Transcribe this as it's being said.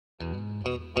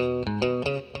Hey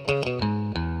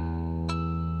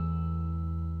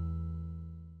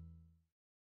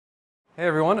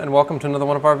everyone, and welcome to another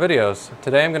one of our videos.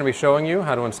 Today I'm going to be showing you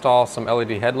how to install some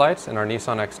LED headlights in our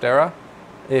Nissan Xterra.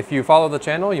 If you follow the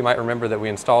channel, you might remember that we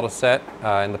installed a set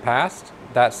in the past.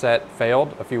 That set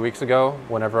failed a few weeks ago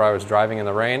whenever I was driving in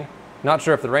the rain. Not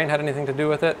sure if the rain had anything to do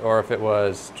with it or if it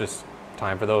was just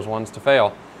time for those ones to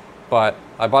fail. But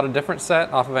I bought a different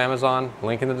set off of Amazon,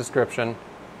 link in the description,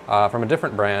 from a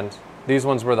different brand. These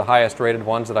ones were the highest rated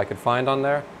ones that I could find on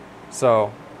there.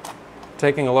 So,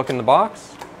 taking a look in the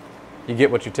box, you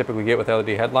get what you typically get with LED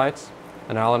headlights,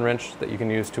 an Allen wrench that you can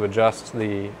use to adjust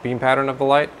the beam pattern of the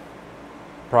light,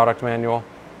 product manual,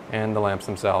 and the lamps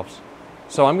themselves.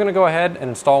 So I'm going to go ahead and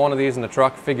install one of these in the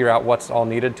truck, figure out what's all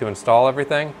needed to install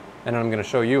everything, and then I'm going to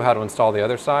show you how to install the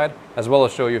other side, as well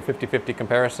as show you a 50-50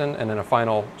 comparison and then a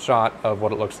final shot of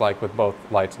what it looks like with both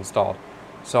lights installed.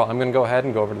 So I'm going to go ahead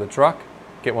and go over to the truck,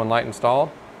 get one light installed,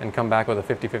 and come back with a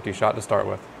 50-50 shot to start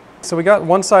with. So we got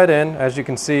one side in, as you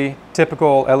can see,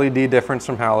 typical LED difference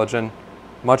from halogen,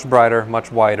 much brighter,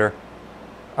 much wider.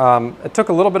 It took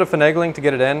a little bit of finagling to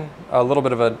get it in, a little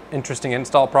bit of an interesting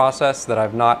install process that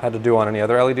I've not had to do on any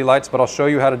other LED lights, but I'll show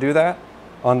you how to do that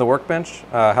on the workbench,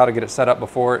 how to get it set up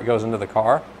before it goes into the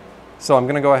car. So I'm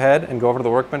going to go ahead and go over to the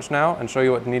workbench now and show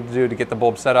you what you need to do to get the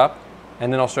bulb set up,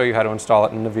 and then I'll show you how to install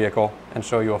it in the vehicle and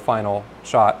show you a final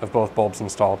shot of both bulbs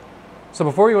installed. So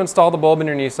before you install the bulb in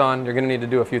your Nissan, you're going to need to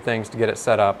do a few things to get it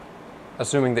set up,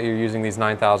 assuming that you're using these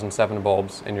 9007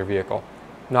 bulbs in your vehicle.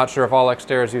 Not sure if all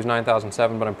Xterras use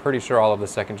 9007, but I'm pretty sure all of the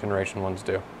second generation ones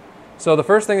do. So the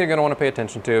first thing you're going to want to pay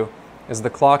attention to is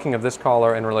the clocking of this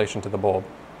collar in relation to the bulb.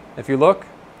 If you look,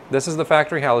 this is the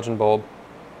factory halogen bulb,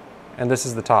 and this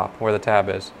is the top where the tab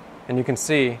is. And you can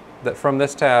see that from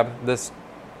this tab, this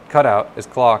cutout is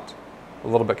clocked a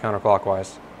little bit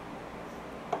counterclockwise.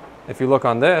 If you look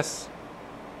on this,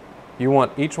 you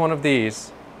want each one of these,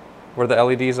 where the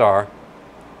LEDs are,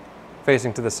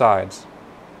 facing to the sides.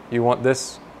 You want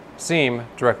this seam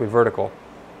directly vertical.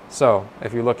 So,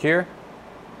 if you look here,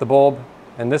 the bulb,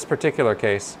 in this particular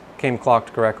case, came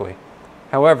clocked correctly.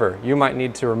 However, you might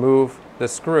need to remove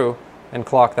this screw and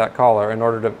clock that collar in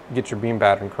order to get your beam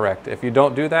pattern correct. If you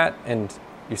don't do that, and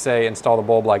you say install the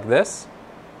bulb like this,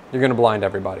 you're going to blind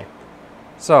everybody.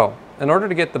 So, in order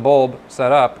to get the bulb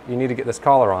set up, you need to get this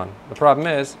collar on. The problem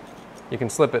is, you can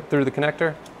slip it through the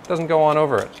connector, it doesn't go on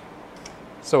over it.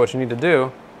 So what you need to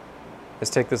do is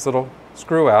take this little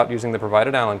screw out using the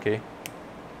provided Allen key.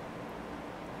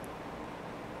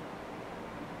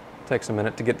 Takes a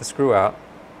minute to get the screw out.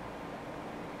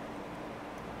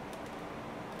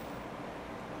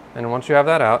 And once you have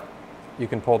that out, you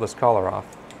can pull this collar off.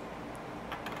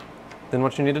 Then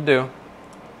what you need to do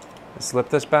is slip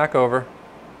this back over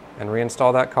and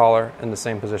reinstall that collar in the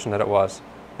same position that it was.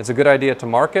 It's a good idea to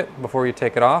mark it before you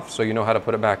take it off so you know how to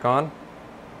put it back on.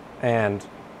 And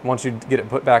once you get it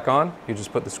put back on, you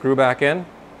just put the screw back in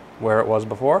where it was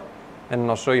before, and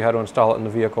I'll show you how to install it in the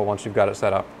vehicle once you've got it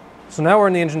set up. So now we're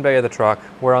in the engine bay of the truck.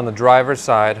 We're on the driver's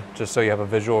side, just so you have a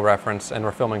visual reference, and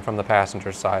we're filming from the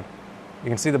passenger side. You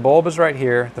can see the bulb is right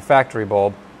here, the factory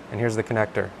bulb, and here's the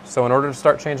connector. So in order to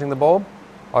start changing the bulb,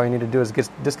 all you need to do is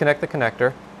disconnect the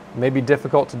connector. It may be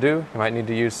difficult to do. You might need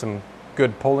to use some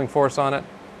good pulling force on it.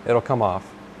 It'll come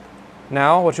off.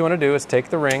 Now what you want to do is take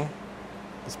the ring,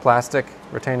 this plastic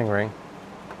retaining ring,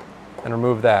 and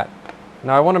remove that.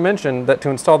 Now I want to mention that to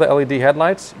install the LED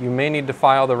headlights, you may need to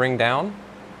file the ring down.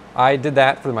 I did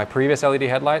that for my previous LED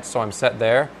headlights, so I'm set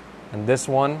there. And this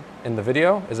one in the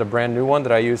video is a brand new one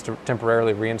that I used to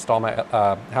temporarily reinstall my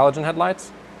halogen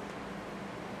headlights.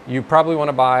 You probably want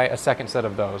to buy a second set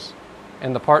of those.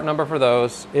 And the part number for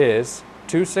those is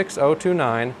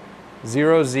 26029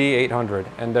 0Z800,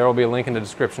 and there will be a link in the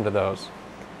description to those.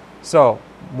 So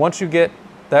once you get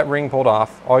that ring pulled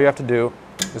off, all you have to do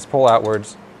is pull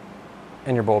outwards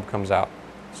and your bulb comes out.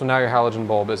 So now your halogen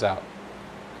bulb is out.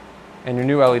 And your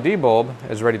new LED bulb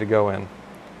is ready to go in.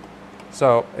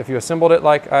 So if you assembled it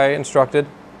like I instructed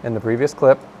in the previous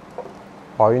clip,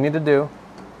 all you need to do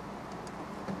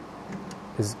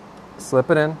is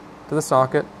slip it in to the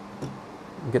socket,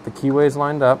 get the keyways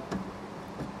lined up,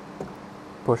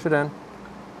 push it in,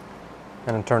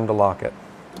 and then turn to lock it.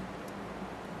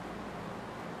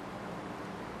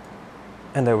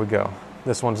 And there we go.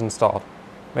 This one's installed.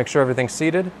 Make sure everything's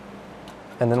seated,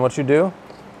 and then what you do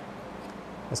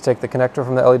is take the connector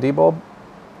from the LED bulb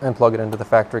and plug it into the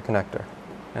factory connector.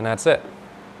 And that's it.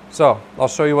 So I'll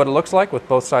show you what it looks like with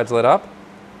both sides lit up,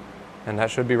 and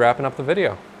that should be wrapping up the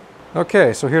video.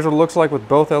 Okay, so here's what it looks like with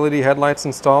both LED headlights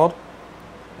installed.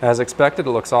 As expected,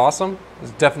 it looks awesome.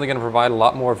 It's definitely going to provide a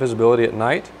lot more visibility at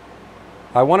night.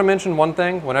 I want to mention one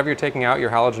thing: whenever you're taking out your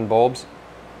halogen bulbs,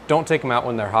 don't take them out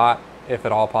when they're hot, if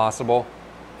at all possible.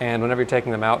 And whenever you're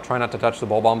taking them out, try not to touch the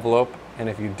bulb envelope. And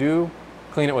if you do,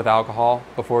 clean it with alcohol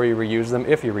before you reuse them,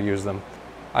 if you reuse them.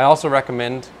 I also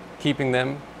recommend keeping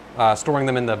them, storing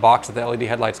them in the box that the LED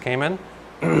headlights came in.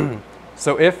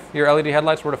 So if your LED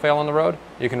headlights were to fail on the road,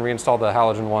 you can reinstall the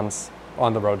halogen ones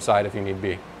on the roadside if you need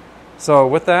be. So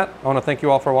with that, I want to thank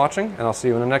you all for watching, and I'll see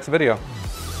you in the next video.